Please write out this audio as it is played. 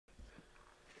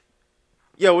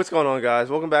Yo, what's going on, guys?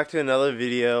 Welcome back to another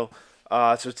video.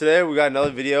 So today we got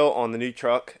another video on the new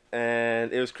truck,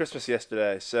 and it was Christmas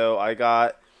yesterday, so I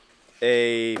got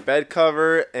a bed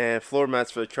cover and floor mats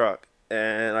for the truck.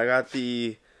 And I got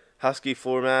the Husky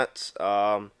floor mats.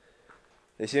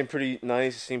 They seem pretty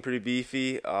nice, seem pretty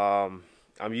beefy. I'm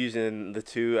using the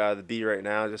two out of the B right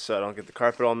now just so I don't get the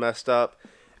carpet all messed up.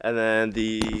 And then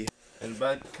the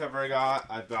bed cover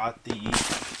I've got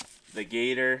the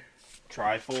Gator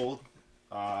trifold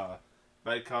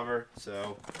bed cover.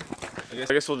 So I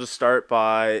guess we'll just start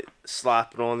by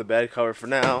slapping on the bed cover for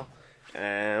now,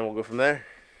 and we'll go from there.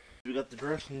 We got the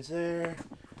directions there.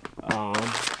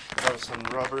 Got some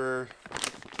rubber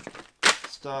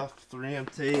stuff, 3M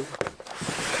tape.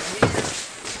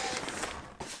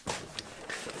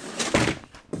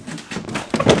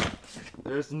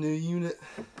 There's the new unit.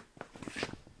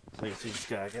 So I guess we just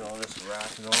gotta get all this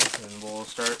wrapping off, and we'll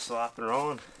start slapping her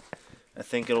on. I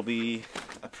think it'll be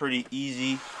a pretty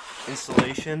easy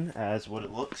installation as what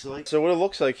it looks like. So what it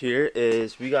looks like here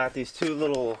is we got these two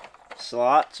little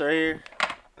slots right here.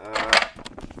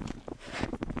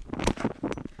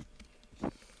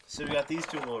 So we got these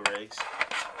two little rigs.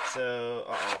 So,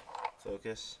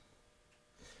 focus.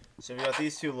 So we got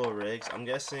these two little rigs. I'm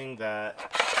guessing that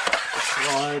they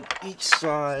slide each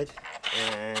side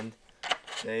and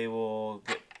they will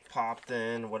get popped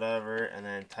in, whatever, and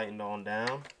then tightened on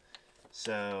down.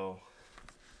 So,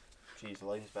 geez, the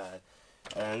lighting's bad.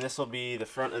 And this will be the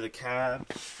front of the cab,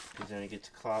 because then it gets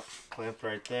clamped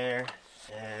right there,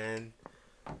 and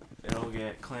it'll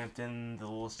get clamped in the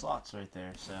little slots right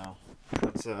there. So,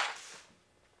 let's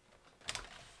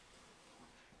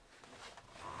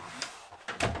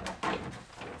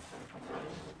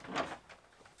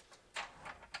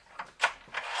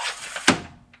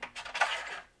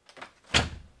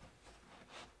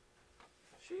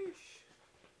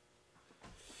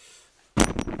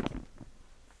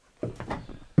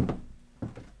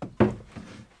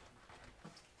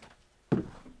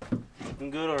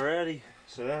good already.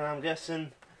 So then I'm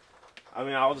guessing,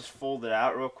 I'll just fold it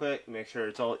out real quick, make sure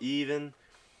it's all even,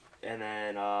 and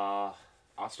then I'll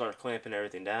start clamping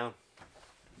everything down.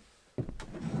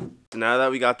 So now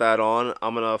that we got that on,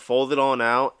 I'm gonna fold it on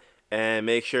out and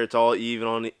make sure it's all even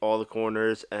on all the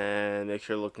corners and make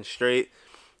sure it's looking straight,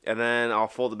 and then I'll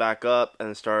fold it back up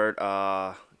and start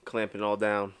clamping it all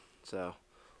down. So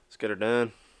let's get her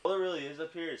done. All it really is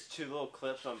up here is two little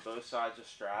clips on both sides of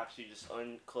straps. You just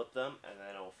unclip them and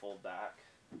then it will fold back.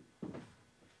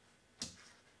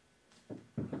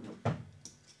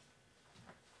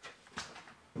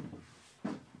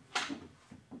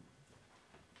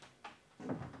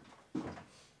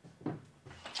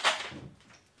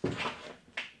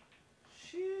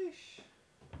 Sheesh.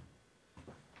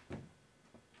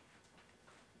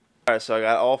 Alright, so I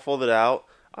got it all folded out.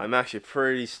 I'm actually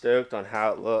pretty stoked on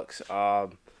how it looks.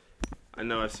 I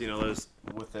know I've seen others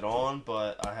with it on,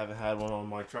 but I haven't had one on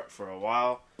my truck for a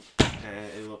while,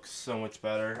 and it looks so much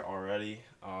better already.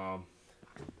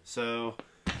 So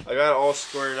I got it all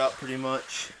squared up pretty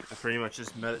much. I pretty much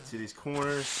just met it to these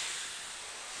corners,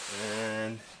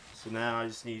 and so now I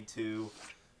just need to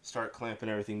start clamping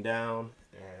everything down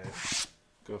and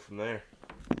go from there.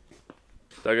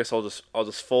 So I guess I'll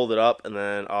just fold it up and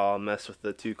then I'll mess with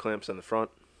the two clamps in the front.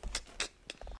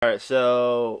 Alright,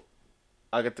 so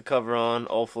I got the cover on,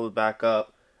 all folded back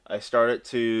up. I started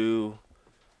to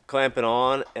clamp it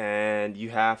on, and you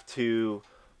have to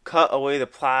cut away the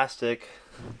plastic.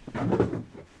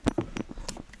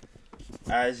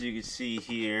 As you can see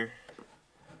here,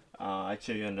 I'll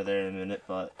show you under there in a minute,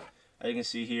 but as you can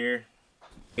see here, I'm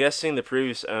guessing the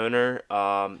previous owner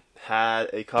had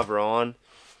a cover on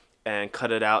and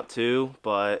cut it out too,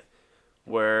 but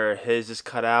where his is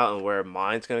cut out and where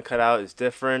mine's gonna cut out is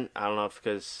different. I don't know if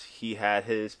because he had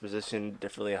his positioned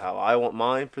differently how I want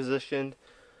mine positioned,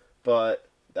 but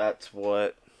that's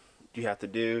what you have to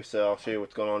do. So I'll show you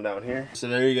what's going on down here. So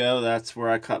there you go, that's where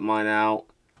I cut mine out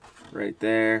right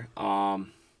there. So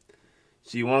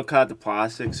you want to cut the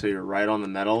plastic so you're right on the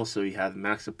metal so you have the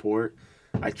max support.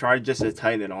 I tried just to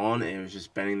tighten it on and it was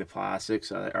just bending the plastic,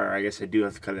 so I guess I do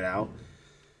have to cut it out.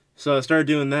 So I started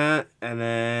doing that, and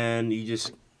then you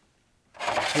just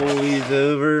pull these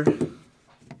over and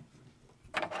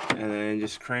then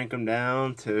just crank them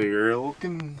down till you're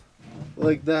looking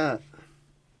like that.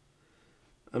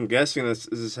 I'm guessing this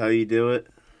is how you do it.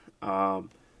 I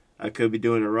could be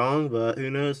doing it wrong, but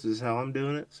who knows? This is how I'm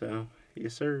doing it, so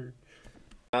yes sir.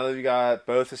 Now that we got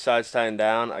both the sides tightened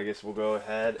down, I guess we'll go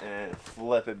ahead and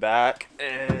flip it back,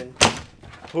 and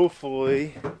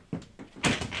hopefully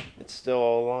it's still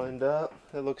all lined up.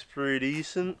 It looks pretty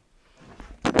decent.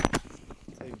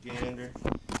 Take a gander.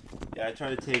 Yeah, I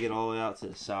tried to take it all the way out to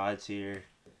the sides here.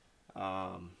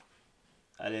 I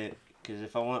didn't, because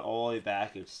if I went all the way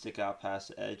back, it would stick out past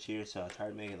the edge here. So I tried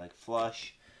to make it like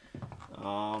flush.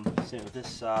 Same with this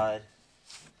side.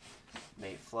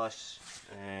 Make it flush,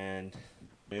 and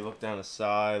when you look down the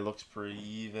side, it looks pretty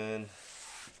even.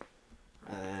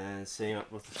 And same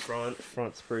up with the front.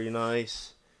 Front's pretty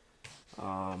nice.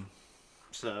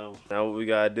 So now what we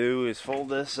gotta do is fold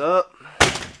this up.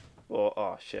 Well,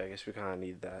 oh shit, I guess we kind of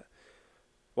need that.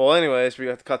 Well, anyways, we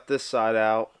have to cut this side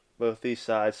out, both these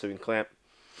sides, so we can clamp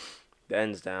the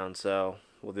ends down. So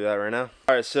we'll do that right now.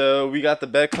 Alright, so we got the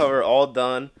bed cover all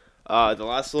done. The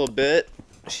last little bit,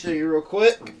 I'll show you real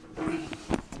quick.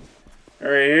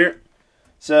 Right here.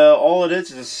 So all it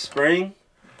is a spring.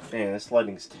 Man, this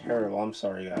lighting's terrible. I'm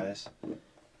sorry, guys.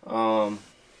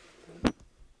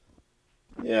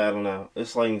 Yeah, I don't know.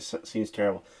 This lighting seems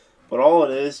terrible. But all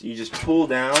it is, you just pull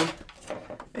down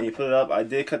and you put it up. I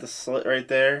did cut the slit right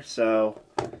there, so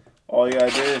all you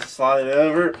gotta do is slide it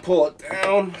over, pull it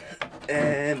down,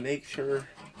 and make sure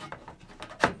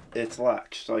it's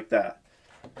latched like that.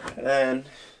 And then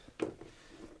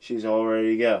she's all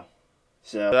ready to go.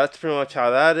 So that's pretty much how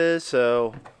that is.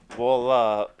 So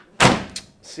we'll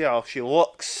see how she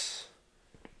looks.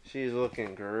 She's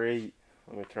looking great.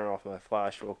 Let me turn off my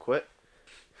flash real quick.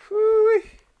 Whoo-wee.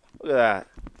 Look at that.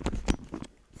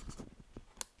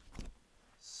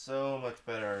 So much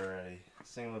better already.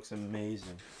 This thing looks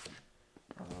amazing.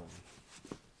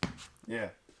 Yeah.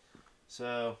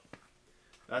 So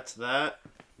that's that.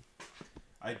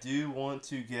 I do want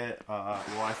to get, well,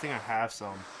 I think I have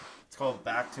some. It's called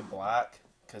Back to Black,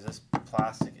 because this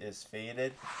plastic is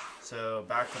faded. So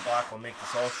Back to Black will make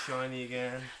this all shiny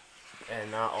again and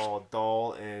not all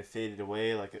dull and faded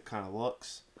away like it kind of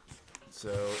looks. So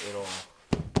it'll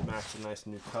match a nice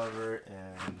new cover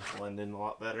and blend in a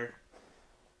lot better.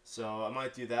 So I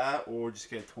might do that, or just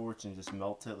get a torch and just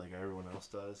melt it like everyone else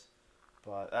does.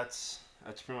 But that's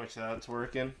pretty much how it's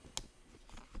working.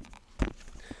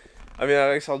 I mean,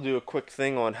 I guess I'll do a quick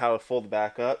thing on how to fold it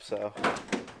back up. So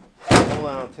pull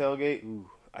down the tailgate. Ooh,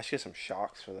 I should get some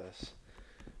shocks for this.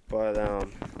 But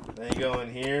then you go in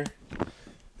here,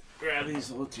 grab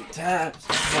these little two tabs,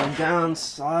 put them down,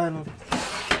 slide them,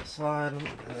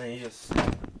 and then you just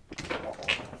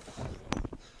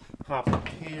pop up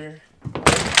here,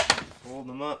 fold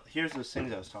them up. Here's those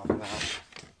things I was talking about.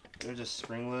 They're just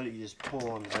spring loaded. You just pull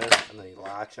on this and then you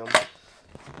latch them.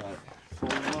 But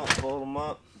fold them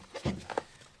up, and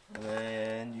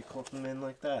then you clip them in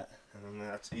like that. And then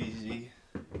that's easy.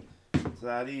 It's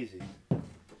that easy.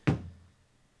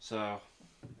 So,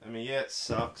 I mean, yeah, it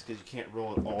sucks because you can't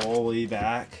roll it all the way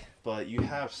back, but you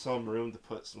have some room to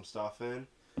put some stuff in.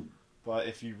 But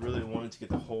if you really wanted to get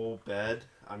the whole bed,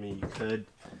 I mean, you could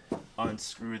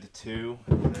unscrew the two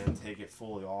and then take it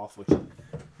fully off, which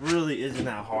really isn't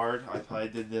that hard. I probably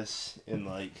did this in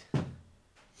like,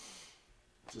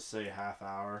 just say a half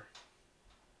hour.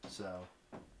 So,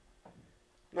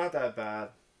 not that bad.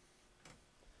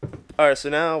 Alright, so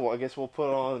now, well, I guess we'll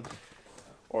put on,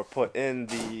 or put in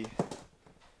the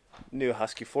new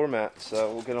Husky floor mat.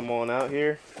 So we'll get them on out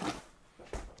here.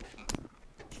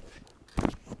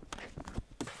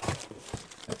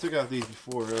 I took out these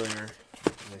before earlier,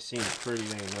 and they seem pretty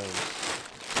dang nice.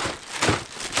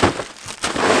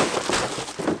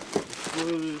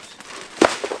 Screws.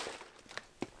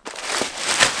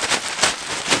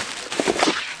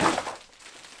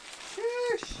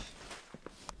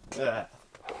 Look at that.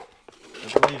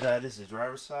 I believe that is the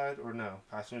driver's side, or no,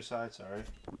 passenger side, sorry.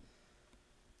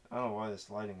 I don't know why this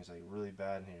lighting is like really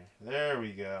bad in here. There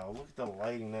we go. Look at the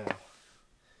lighting now.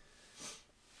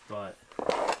 But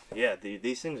yeah, dude,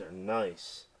 these things are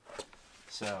nice.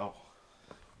 So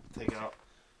take out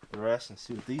the rest and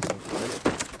see what these look like.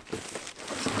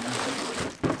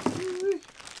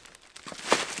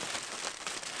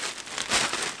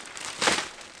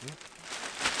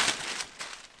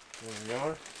 There we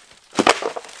are.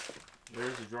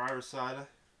 There's the driver's side.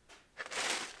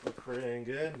 Look pretty dang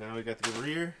good. Now we got the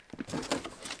rear.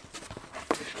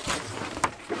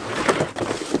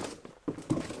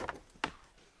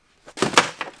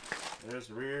 There's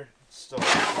the rear. It's still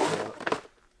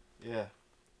yeah.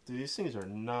 Dude, these things are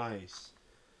nice.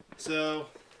 So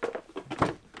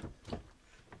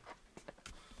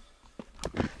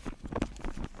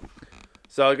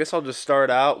I guess I'll just start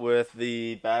out with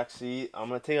the back seat. I'm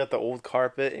going to take out the old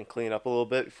carpet and clean it up a little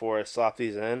bit before I slap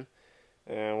these in.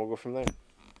 And we'll go from there.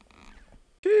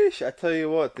 Sheesh, I tell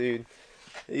you what, dude.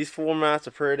 These floor mats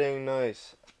are pretty dang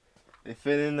nice. They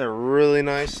fit in there really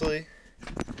nicely.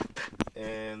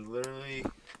 And literally,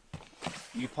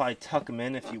 you probably tuck them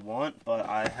in if you want. But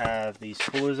I have these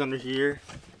coolers under here.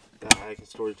 that I can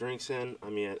store drinks in. I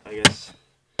mean, I guess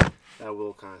that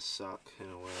will kind of suck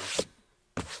in a way.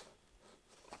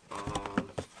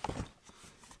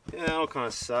 Yeah, it'll kind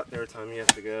of suck every time you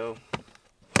have to go.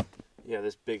 Yeah,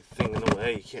 this big thing in the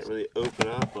way, you can't really open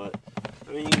up, but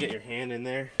I mean, you can get your hand in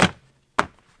there.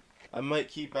 I might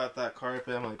keep out that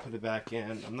carpet, I might put it back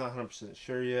in. I'm not 100%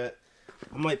 sure yet.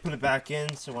 I might put it back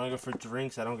in so when I go for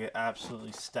drinks, I don't get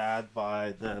absolutely stabbed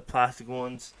by the plastic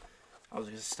ones. I was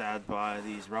just stabbed by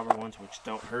these rubber ones, which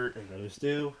don't hurt, and those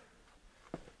do.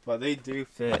 But they do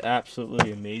fit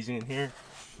absolutely amazing in here.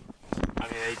 I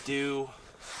mean,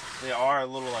 they are a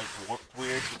little like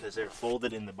weird because they're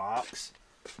folded in the box.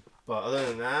 But other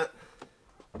than that,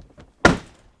 I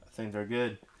think they're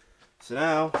good. So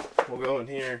now, we'll go in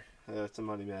here. It's a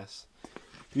muddy mess.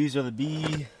 These are the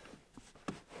B4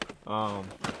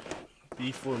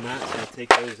 mats. I'll take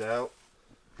those out.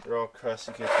 They're all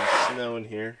crusty because there's snow in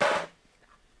here.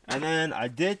 And then I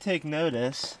did take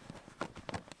notice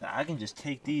that I can just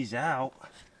take these out.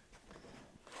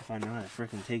 If I know how to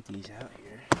freaking take these out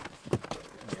here. There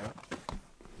we go.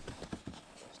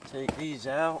 Just take these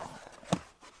out.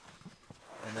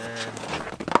 And then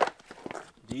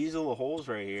these little holes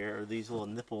right here, or these little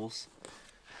nipples,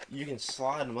 you can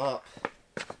slide them up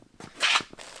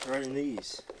right in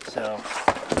these. So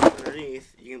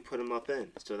underneath, you can put them up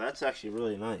in. So that's actually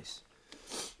really nice.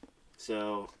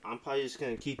 So I'm probably just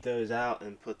going to keep those out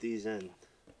and put these in.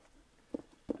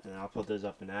 And I'll put those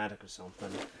up in the attic or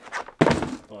something.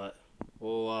 But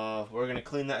we're going to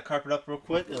clean that carpet up real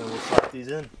quick and then we'll slap these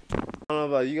in. I don't know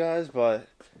about you guys, but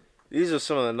these are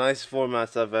some of the nicest floor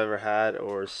mats I've ever had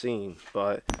or seen.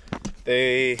 But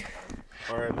they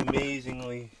are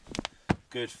amazingly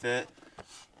good fit.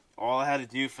 All I had to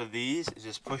do for these is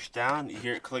just push down, you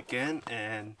hear it click in,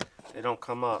 and they don't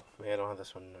come up. Maybe I don't have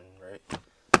this one right.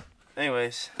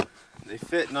 Anyways, they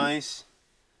fit nice.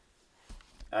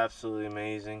 Absolutely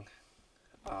amazing.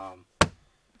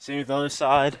 Same with the other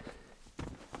side.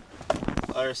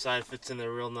 The other side fits in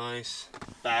there real nice.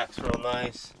 Back's real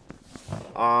nice.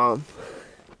 So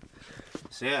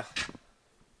yeah.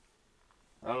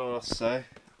 I don't know what else to say.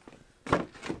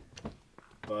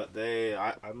 But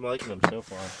I'm liking them so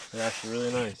far. They're actually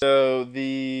really nice. So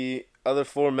the other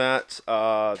floor mats,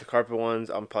 the carpet ones,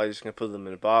 I'm probably just going to put them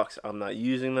in a box. I'm not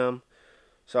using them.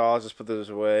 So I'll just put those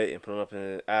away and put them up in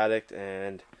an attic.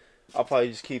 And I'll probably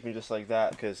just keep them just like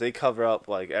that because they cover up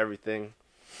like everything.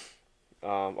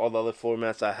 All the other floor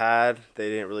mats I had, they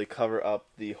didn't really cover up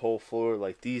the whole floor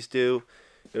like these do.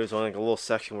 There was only like a little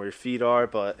section where your feet are,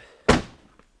 but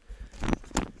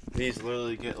these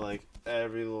literally get like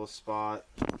every little spot.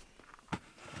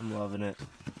 I'm loving it.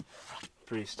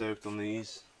 Pretty stoked on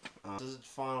these. This is the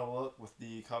final look with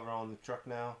the cover on the truck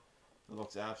now. It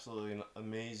looks absolutely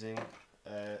amazing.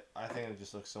 I think it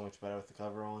just looks so much better with the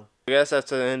cover on. I guess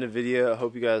that's the end of the video. I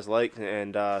hope you guys liked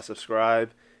and subscribe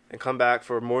and come back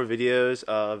for more videos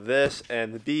of this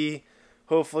and the B.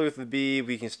 Hopefully with the B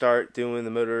we can start doing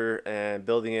the motor and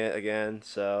building it again.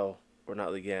 So, or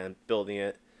not again, building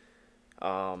it.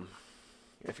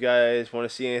 If you guys want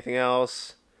to see anything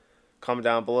else, comment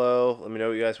down below. Let me know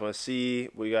what you guys want to see,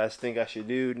 what you guys think I should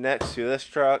do next to this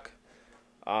truck.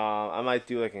 I might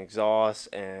do like an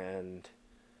exhaust and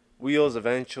wheels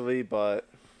eventually, but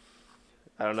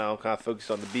I don't know. I'm kind of focused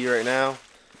on the B right now.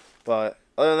 But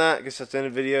other than that, I guess that's the end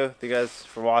of the video. Thank you guys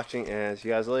for watching, and see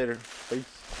you guys later.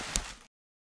 Peace.